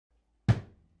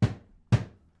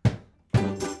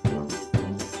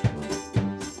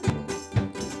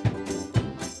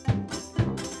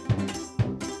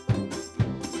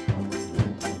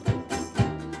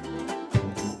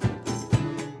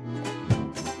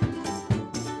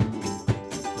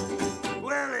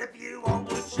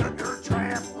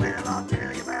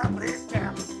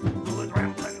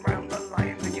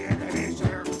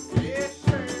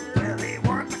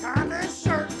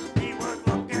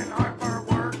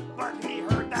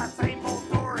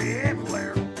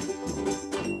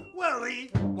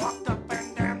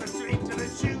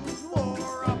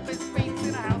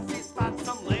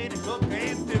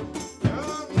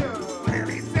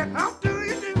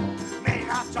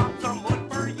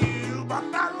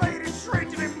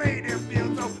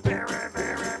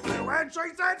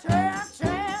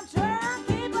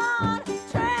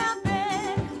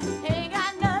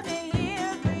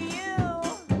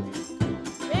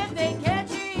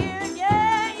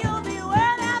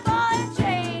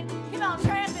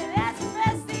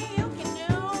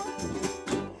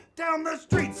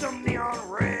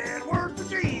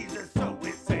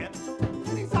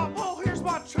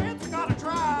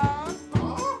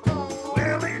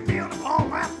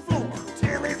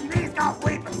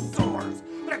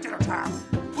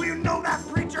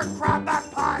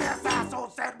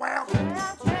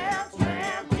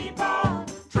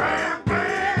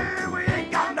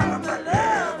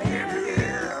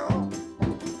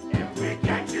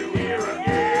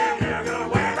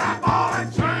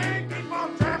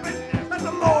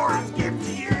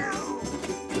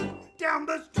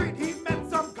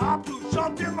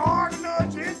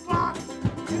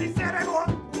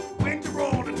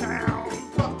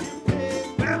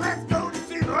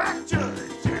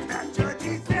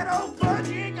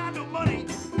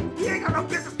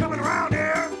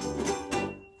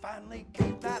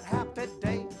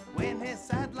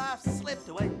life slipped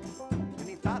away. And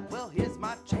he thought, well, here's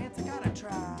my chance, I gotta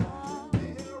try.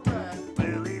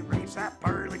 Well, he reached that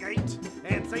pearly gate,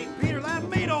 and St. Peter that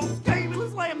made old skate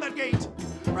and slammed that gate.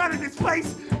 Right in his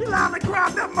face, he loudly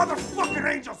cried, that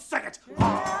motherfucking angel sing it.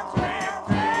 Oh, Tramp,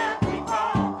 Tramp, we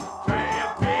call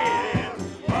Trampin'.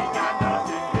 He got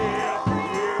nothing here for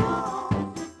you.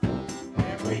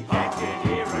 If we catch you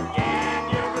here again,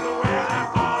 you're gonna wear that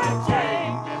ball and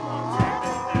chain. And we'll tell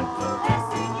you that's the best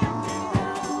thing you can do.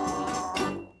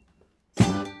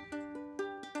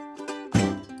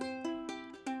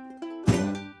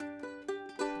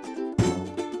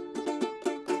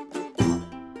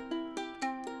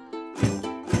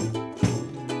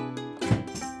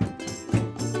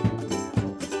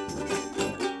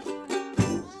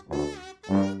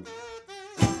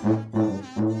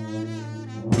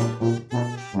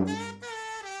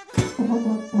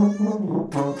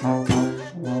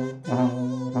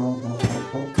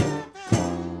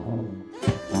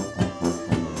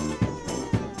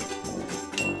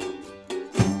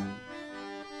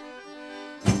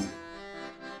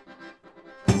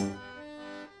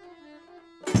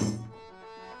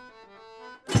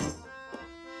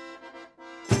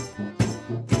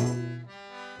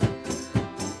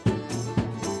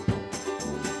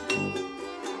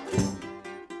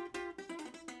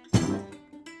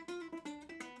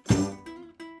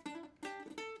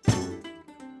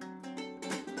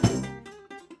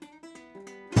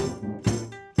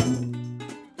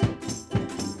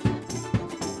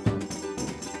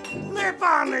 They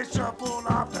finally shuffled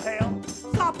off the hell,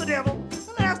 stopped the devil,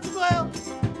 and asked him, well,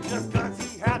 just 'cause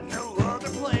he had no other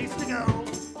place to go.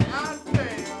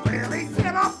 Well, he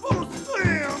said, I'm full of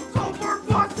sins, so for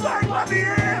God's sake, let me in.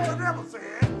 The devil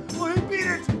said, well, he beat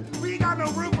it. We ain't got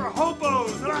no room for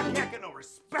hobos, and I can't get no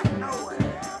respect nowhere.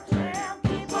 Tramp,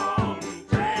 keep on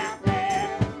tramping.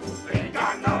 Ain't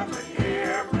got nothing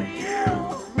here for you.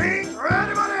 Me or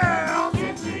anybody else.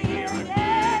 Get you here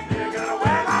again. You're gonna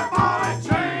wear that ball and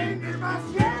chain. You must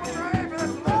get trained,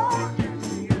 that's the best thing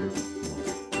you can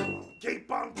do.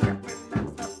 Keep on tramping,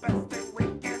 that's the best thing we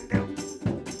can do.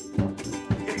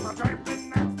 Keep on tramping,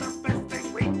 that's the best thing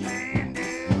we can do.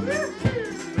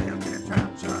 We'll get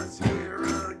Tramp just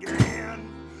here again.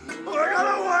 We're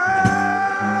gonna wear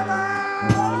that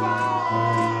ball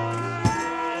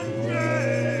and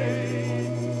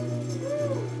chain.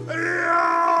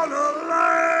 You're the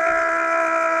land.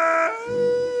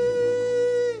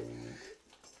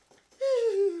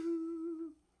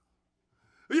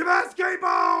 You must keep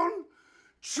on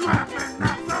tramping,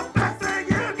 that's the best